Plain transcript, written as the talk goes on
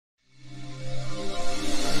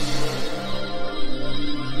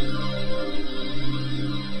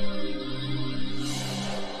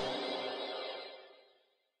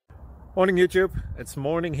Morning YouTube, it's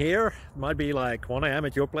morning here. It might be like 1 a.m.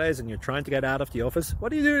 at your place and you're trying to get out of the office.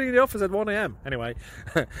 What are you doing in the office at 1 a.m? Anyway,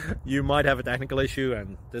 you might have a technical issue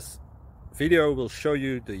and this video will show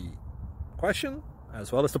you the question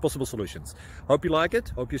as well as the possible solutions. Hope you like it,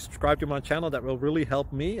 hope you subscribe to my channel. That will really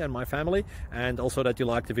help me and my family, and also that you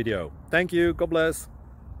like the video. Thank you, God bless.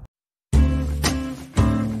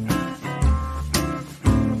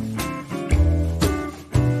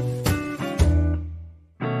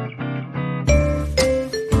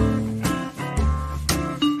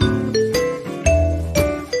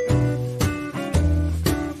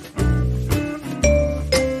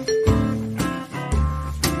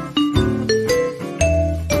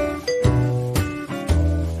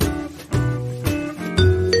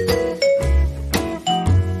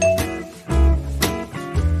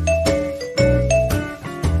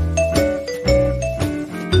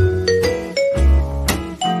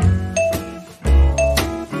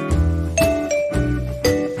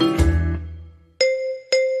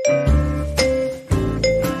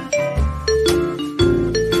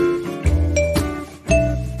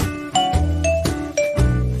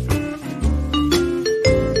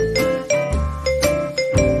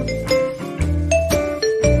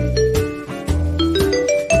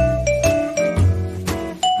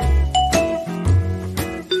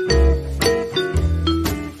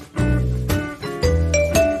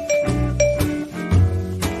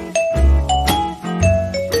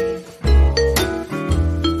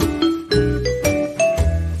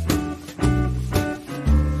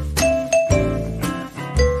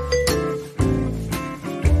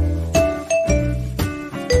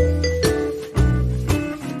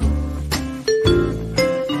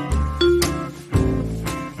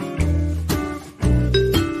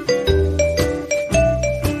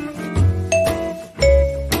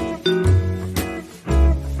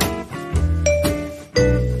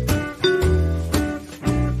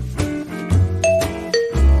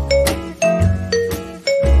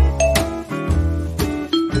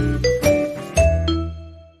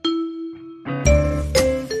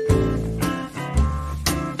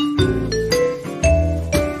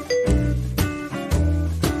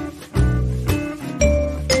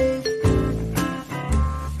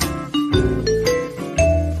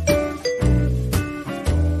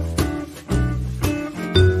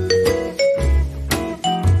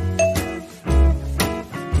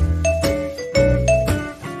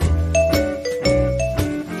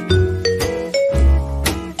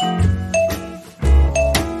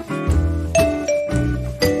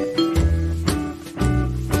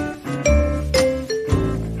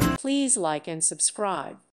 Please like and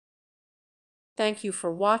subscribe. Thank you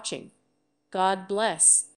for watching. God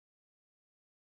bless.